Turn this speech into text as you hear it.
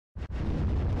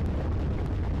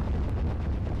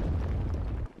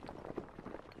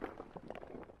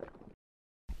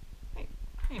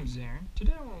name's Aaron.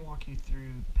 Today I want to walk you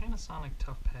through the Panasonic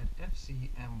Toughpad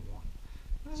FZ-M1.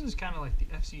 This is kind of like the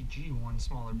FZ-G1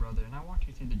 smaller brother, and I walked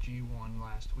you through the G1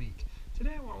 last week.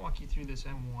 Today I want to walk you through this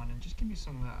M1 and just give you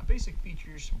some basic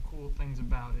features, some cool things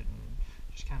about it, and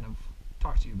just kind of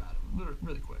talk to you about it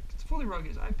really quick. It's fully rugged,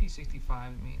 it's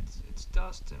IP65, it means it's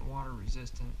dust and water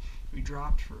resistant. It can be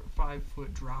dropped for a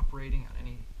 5-foot drop rating on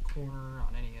any corner,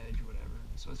 on any edge, whatever.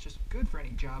 So it's just good for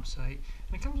any job site,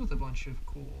 and it comes with a bunch of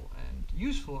cool and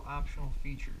useful optional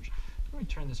features. Let me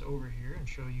turn this over here and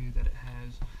show you that it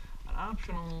has an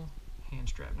optional hand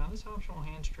strap. Now this optional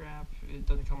hand strap, it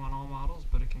doesn't come on all models,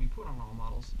 but it can be put on all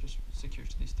models. It just secures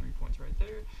to these 3 points right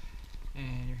there,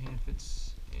 and your hand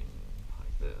fits in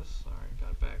like this. Sorry,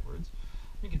 got it backwards.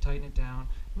 You can tighten it down,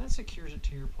 and that secures it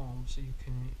to your palm, so you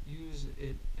can use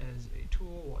it as a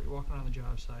tool while you're walking around the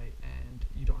job site, and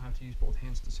you don't have to use both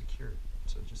hands to secure it.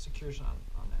 So it just secures on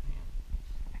that hand.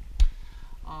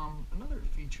 Another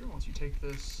feature, once you take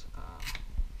this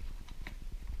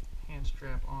hand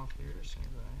strap off here, as soon as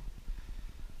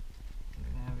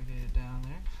I navigate it down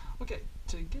there. Okay,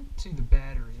 to get to the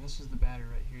battery, this is the battery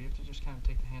right here, you have to just kind of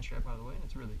take the hand strap out of the way, and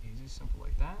it's really easy, simple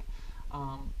like that.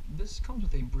 This comes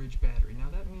with a bridge battery. Now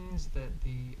that means that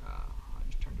I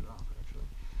just turned it off actually.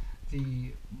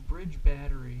 The bridge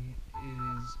battery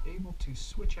is able to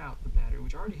switch out the battery,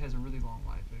 which already has a really long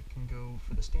life. It can go,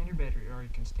 for the standard battery, it already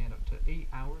can stand up to 8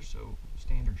 hours, so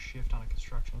standard shift on a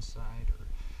construction site,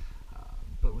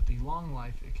 but with the long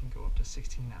life, it can go up to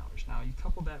 16 hours. Now you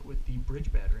couple that with the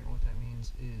bridge battery, and what that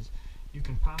means is you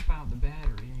can pop out the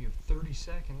battery, and you have 30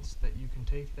 seconds that you can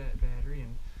take that battery,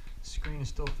 and the screen is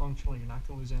still functional, you're not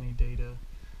going to lose any data,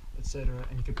 etc.,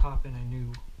 and you can pop in a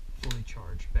new fully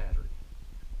charged battery.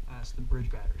 That's the bridge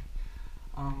battery.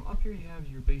 Up here you have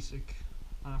your basic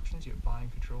options. You have volume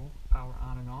control, power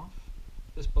on and off.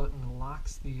 This button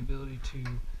locks the ability to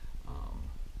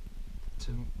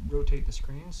rotate the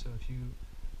screen, so if you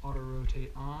auto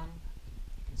rotate on,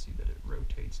 you can see that it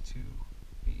rotates to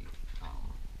be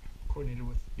coordinated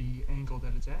with the angle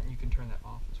that it's at, and you can turn that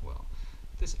off as well.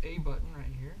 This A button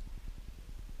right here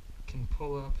can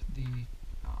pull up the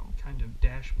kind of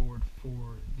dashboard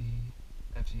for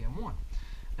the FZ-M1.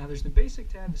 Now there's the basic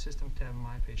tab, the system tab, and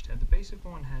my page tab. The basic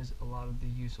one has a lot of the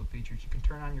useful features. You can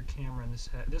turn on your camera, and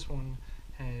this one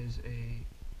has a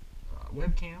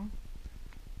webcam.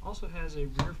 Also has a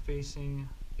rear-facing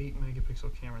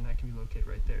 8-megapixel camera, and that can be located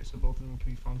right there. So both of them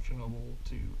can be functional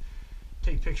to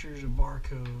take pictures of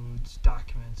barcodes,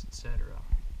 documents, etc.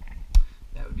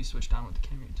 That would be switched on with the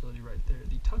camera utility right there.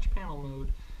 The touch panel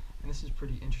mode, and this is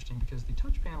pretty interesting because the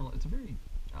touch panel, it's a very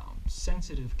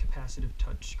sensitive capacitive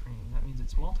touch screen. That means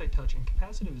it's multi-touch, and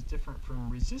capacitive is different from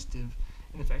resistive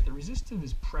in the fact that resistive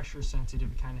is pressure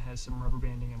sensitive. It kind of has some rubber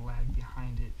banding and lag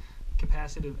behind it.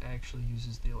 Capacitive actually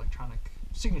uses the electronic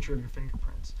signature of your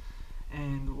fingerprints,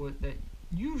 and what that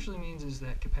usually means is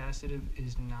that capacitive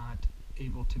is not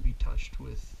able to be touched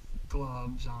with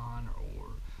gloves on or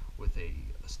with a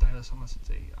stylus unless it's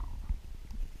a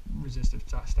resistive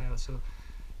stylus. So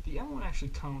the M1 actually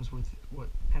comes with what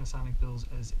Panasonic bills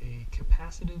as a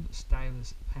Capacitive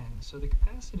Stylus Pen. So the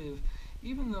capacitive,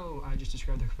 even though I just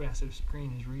described the capacitive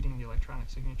screen as reading the electronic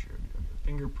signature of your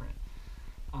fingerprint,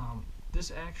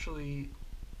 this actually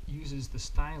uses the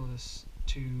stylus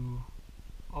to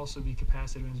also be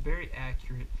capacitive, and is very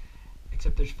accurate,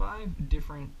 except there's 5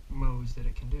 different modes that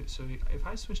it can do. So if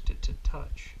I switched it to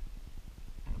touch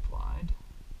and applied,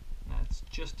 that's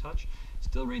just touch, it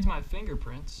still reads my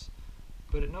fingerprints,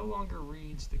 but it no longer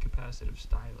reads the capacitive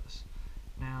stylus.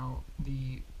 Now,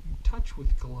 the touch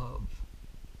with glove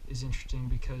is interesting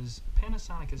because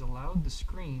Panasonic has allowed the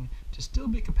screen to still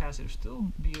be capacitive, still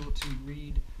be able to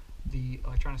read the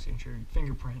electronic signature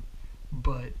fingerprint,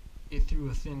 but through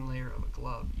a thin layer of a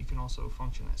glove, you can also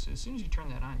function that. So as soon as you turn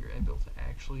that on, you're able to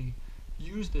actually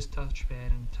use this touchpad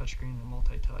and touchscreen and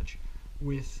multi-touch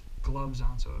with gloves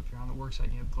on. So if you're on the work site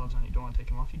and you have gloves on, you don't want to take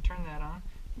them off, you turn that on,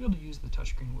 you'll be able to use the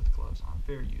touchscreen with gloves on.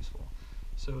 Very useful.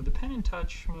 So the pen and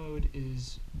touch mode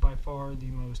is by far the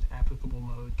most applicable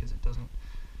mode because it doesn't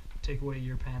take away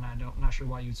your pen. I'm not sure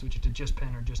why you'd switch it to just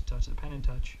pen or just touch. The pen and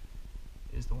touch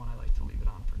is the one I like to leave it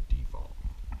on for default.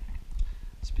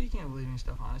 Speaking of leaving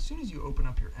stuff on, as soon as you open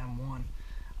up your M1,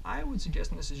 I would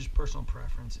suggest, and this is just personal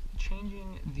preference,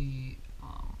 changing the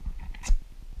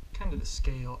kind of the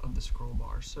scale of the scroll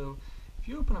bar. So if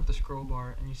you open up the scroll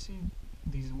bar and you see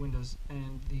these windows,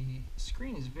 and the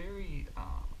screen is very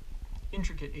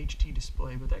intricate HT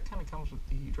display, but that kind of comes with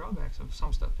the drawbacks of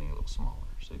some stuff being a little smaller.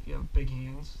 So if you have big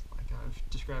hands, like I've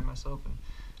described myself in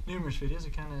numerous videos,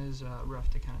 it kind of is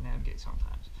rough to kind of navigate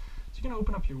sometimes. So you can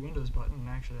open up your Windows button, and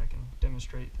actually I can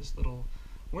demonstrate this little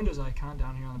Windows icon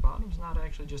down here on the bottom is not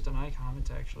actually just an icon,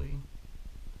 it's actually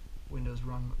Windows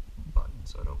Run button,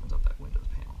 so it opens up that Windows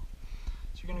panel.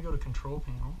 So you're going to go to Control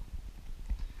Panel.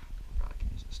 Probably can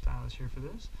use the stylus here for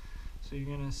this. So you're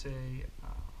going to say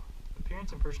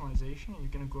Appearance and Personalization, and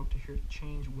you're going to go up to here to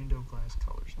change window glass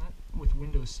colors. And that, with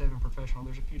Windows 7 Professional,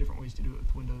 there's a few different ways to do it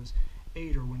with Windows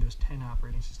 8 or Windows 10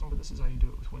 operating system, but this is how you do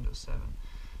it with Windows 7.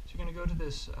 So you're going to go to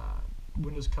this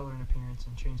Windows Color and Appearance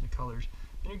and change the colors.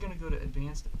 Then you're going to go to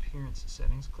Advanced Appearance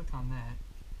Settings, click on that,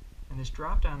 and this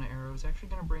drop-down arrow is actually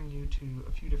going to bring you to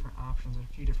a few different options and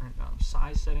a few different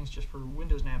size settings just for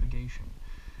Windows navigation.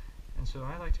 And so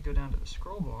I like to go down to the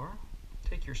scroll bar,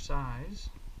 take your size,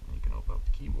 and you can open up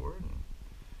the keyboard and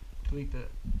delete the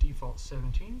default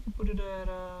 17. You can put it at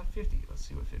 50. Let's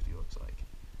see what 50 looks like.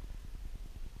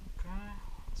 Okay,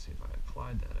 let's see if I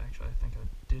applied that. Actually, I think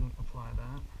I didn't apply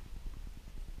that.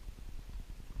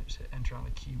 I just hit enter on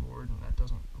the keyboard and that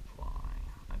doesn't apply.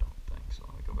 I don't think so.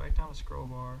 Let me go back down the scroll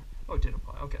bar. Oh, it did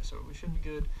apply. Okay, so we should be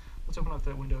good. Let's open up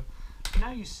that window.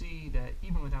 Now you see that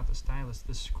even without the stylus,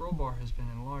 the scroll bar has been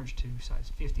enlarged to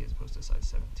size 50 as opposed to size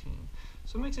 17.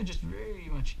 So it makes it just very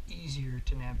much easier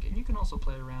to navigate. And you can also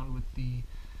play around with the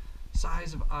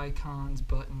size of icons,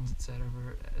 buttons, etc.,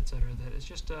 etc. That is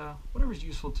just whatever's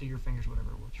useful to your fingers,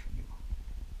 whatever works for you.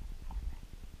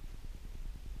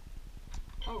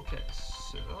 Okay,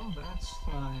 so that's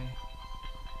my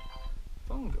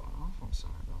phone going off. I'm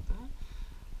sorry about that.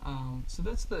 So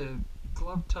that's the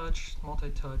glove touch,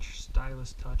 multi-touch,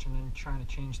 stylus touch, and then trying to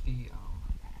change the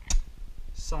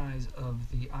size of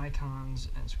the icons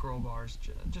and scroll bars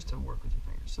just to work with your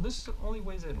fingers. So this only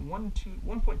weighs at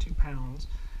 1.2 pounds,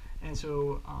 and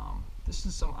so this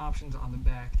is some options on the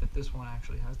back that this one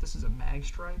actually has. This is a mag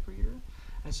stripe reader,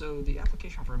 and so the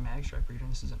application for a mag stripe reader,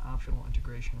 and this is an optional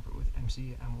integration with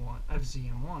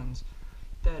FZ-M1s,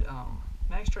 that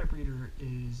mag stripe reader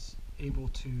is able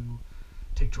to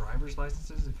take driver's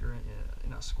licenses. If you're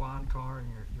in a squad car and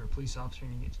you're a police officer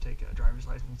and you need to take a driver's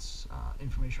license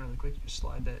information really quick, you just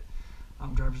slide that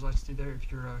driver's license through there. If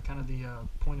you're kind of the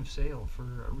point of sale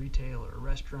for a retail or a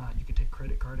restaurant, you could take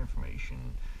credit card information.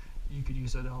 You could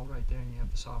use it all right there, and you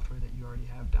have the software that you already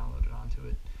have downloaded onto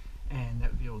it, and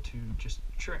that would be able to just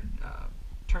turn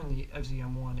the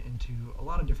FZ-M1 into a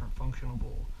lot of different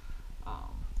functionable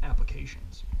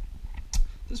applications.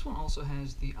 This one also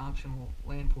has the optional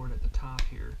LAN port at the top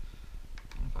here,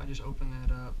 and if I just open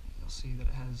that up, you'll see that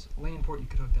it has LAN port. You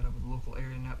could hook that up with a local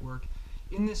area network.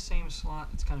 In this same slot,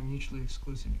 it's kind of mutually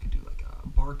exclusive. You could do like a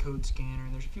barcode scanner,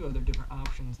 and there's a few other different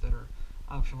options that are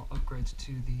optional upgrades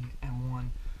to the M1.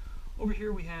 Over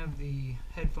here we have the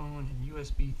headphone and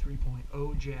USB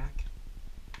 3.0 jack.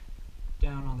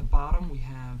 Down on the bottom we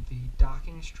have the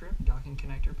docking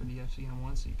connector for the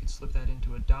FZ-M1, so you can slip that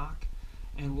into a dock.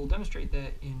 And we'll demonstrate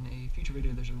that in a future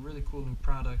video. There's a really cool new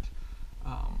product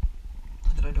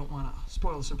that I don't want to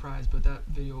spoil the surprise, but that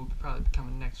video will probably be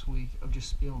coming next week, of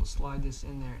just being able to slide this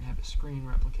in there and have a screen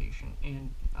replication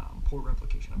and port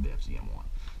replication of the FZ-M1.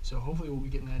 So hopefully we'll be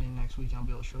getting that in next week, and I'll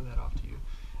be able to show that off to you.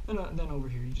 And then over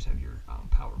here you just have your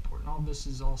power port, and all this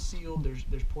is all sealed.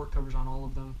 There's port covers on all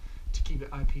of them to keep it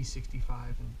IP65,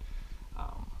 and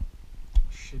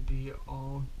should be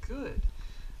all good.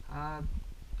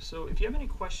 So if you have any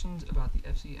questions about the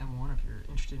FZ-M1, if you're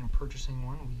interested in purchasing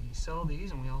one, we sell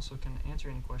these, and we also can answer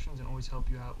any questions and always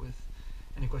help you out with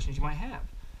any questions you might have.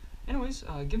 Anyways,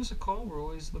 give us a call. We're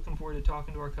always looking forward to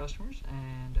talking to our customers,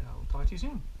 and we'll talk to you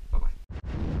soon.